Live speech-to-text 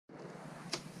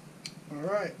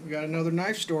Alright, we got another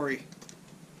knife story.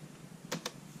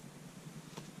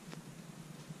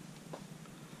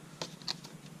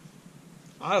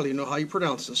 I don't even know how you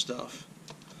pronounce this stuff.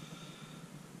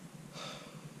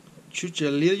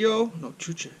 Chuchillo? No,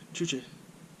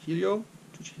 Chuchillo?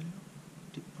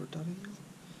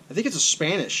 I think it's a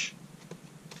Spanish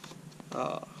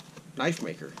knife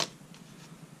maker.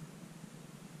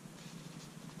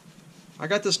 I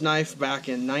got this knife back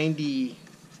in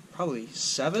probably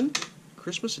 7,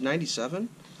 Christmas of 97.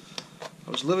 I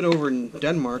was living over in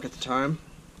Denmark at the time,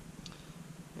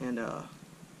 and the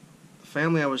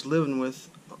family I was living with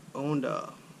owned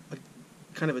a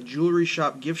kind of a jewelry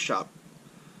shop, gift shop.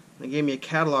 They gave me a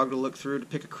catalog to look through to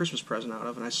pick a Christmas present out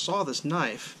of, and I saw this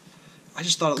knife. I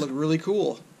just thought it looked really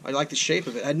cool. I liked the shape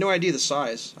of it. I had no idea the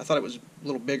size. I thought it was a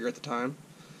little bigger at the time,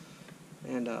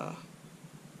 and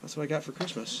that's what I got for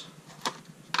Christmas.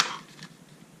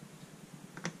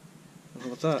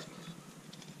 What's that?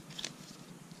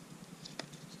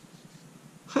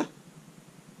 Huh.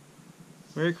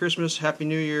 Merry Christmas, Happy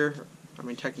New Year. I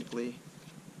mean, technically,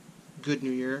 Good New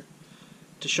Year.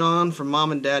 To Sean from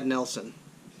Mom and Dad Nelson.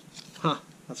 Huh,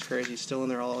 that's crazy. Still in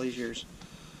there all these years.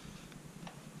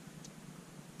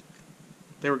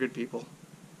 They were good people.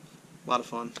 A lot of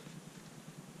fun.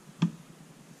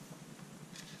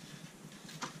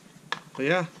 But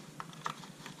yeah.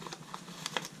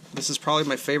 This is probably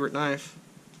my favorite knife.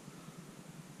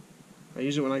 I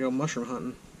use it when I go mushroom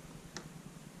hunting.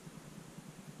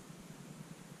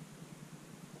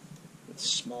 It's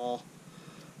small.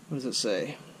 What does it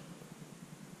say?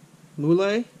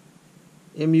 Muela?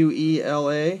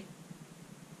 M-U-E-L-A?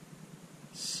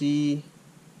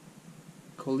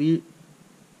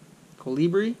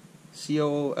 Colibri?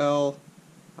 C-O-L-I-B-R-I?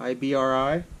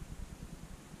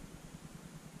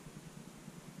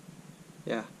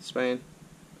 Yeah, Spain.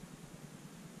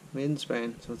 Made in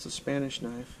Spain, so it's a Spanish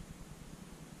knife.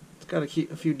 It's got a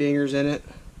few dingers in it.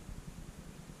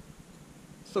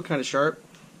 Still kind of sharp.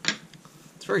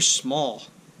 It's very small.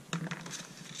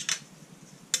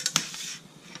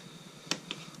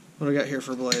 What do we got here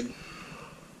for blade?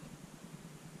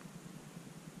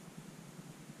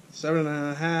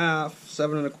 7.5,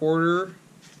 7 1/4.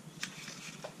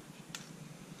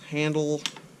 Handle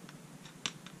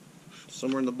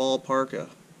somewhere in the ballpark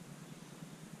of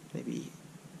maybe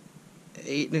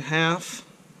 8.5.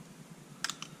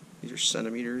 These are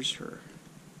centimeters, or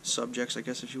subjects, I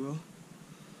guess, if you will.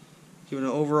 Giving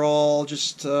an overall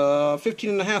just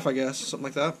 15.5, I guess, something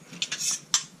like that.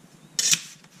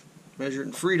 Measured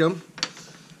in freedom,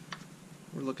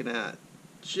 we're looking at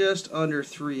just under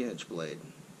 3-inch blade.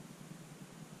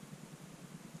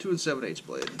 2 7/8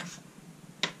 blade.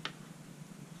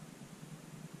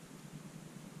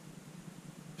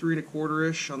 Three and a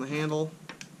quarter-ish on the handle.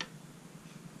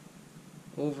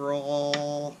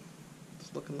 Overall,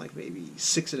 it's looking like maybe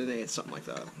 6 1/8, something like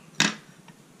that.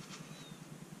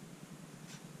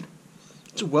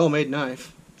 It's a well-made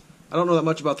knife. I don't know that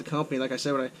much about the company. Like I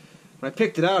said, when I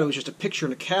picked it out, it was just a picture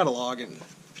in a catalog, and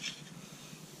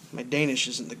my Danish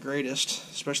isn't the greatest,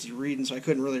 especially reading, so I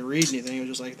couldn't really read anything. It was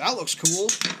just like, that looks cool.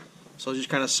 So I was just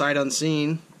kind of sight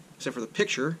unseen, except for the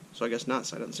picture, so I guess not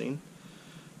sight unseen.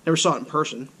 Never saw it in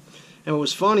person. And what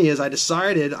was funny is I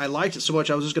decided I liked it so much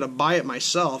I was just going to buy it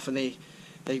myself, and they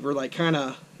were like kind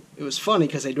of, it was funny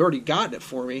because they'd already gotten it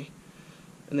for me,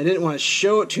 and they didn't want to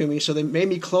show it to me, so they made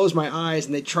me close my eyes,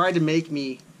 and they tried to make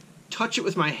me touch it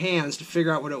with my hands to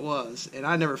figure out what it was. And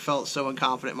I never felt so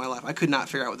unconfident in my life. I could not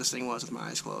figure out what this thing was with my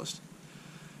eyes closed,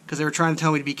 because they were trying to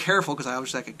tell me to be careful because I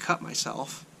was I could cut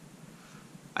myself.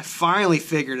 I finally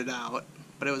figured it out,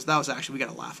 but that was actually, we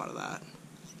got a laugh out of that,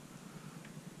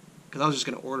 because I was just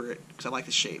going to order it because I like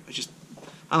the shape. It's just,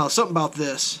 I don't know, something about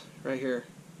this right here.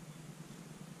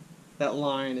 That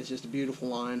line is just a beautiful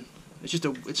line. It's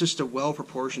just a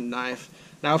well-proportioned knife.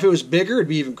 Now, if it was bigger, it'd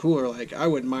be even cooler. Like, I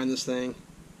wouldn't mind this thing.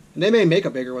 And they may make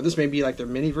a bigger one. This may be like their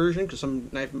mini version, because some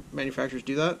knife manufacturers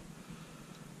do that.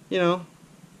 You know,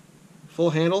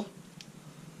 full handle.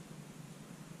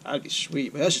 That'd be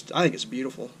sweet. But I think it's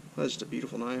beautiful. That's just a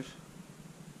beautiful knife.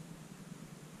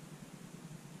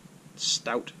 It's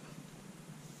stout.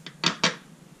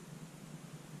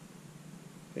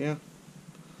 Yeah.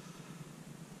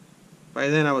 By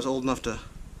then I was old enough to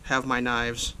have my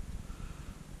knives,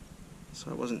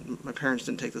 so my parents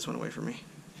didn't take this one away from me.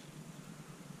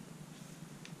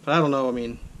 But I don't know, I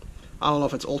mean, I don't know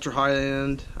if it's ultra high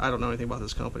end. I don't know anything about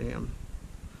this company.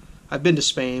 I've been to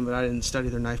Spain, but I didn't study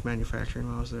their knife manufacturing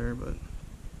while I was there, but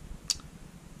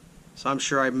so I'm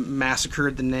sure I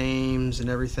massacred the names and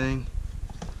everything.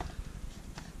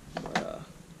 But,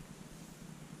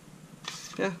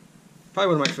 yeah,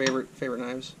 probably one of my favorite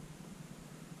knives.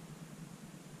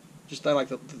 Just I like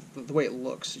the way it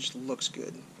looks. It just looks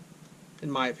good, in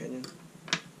my opinion.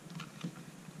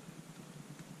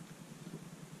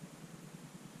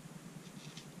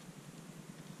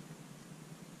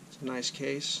 It's a nice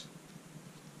case,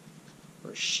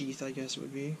 or a sheath, I guess it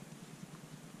would be.